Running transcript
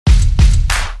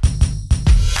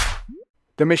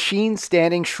The Machine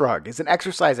Standing Shrug is an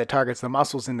exercise that targets the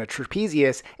muscles in the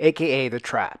trapezius, aka the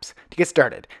traps. To get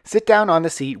started, sit down on the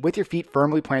seat with your feet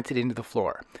firmly planted into the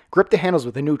floor. Grip the handles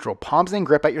with a neutral, palms in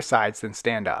grip at your sides, then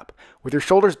stand up. With your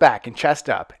shoulders back and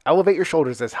chest up, elevate your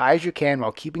shoulders as high as you can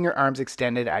while keeping your arms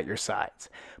extended at your sides.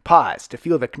 Pause to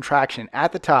feel the contraction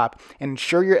at the top and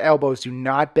ensure your elbows do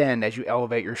not bend as you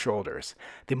elevate your shoulders.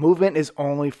 The movement is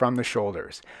only from the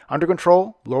shoulders. Under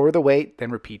control, lower the weight,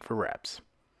 then repeat for reps.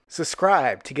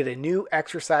 Subscribe to get a new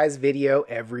exercise video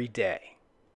every day.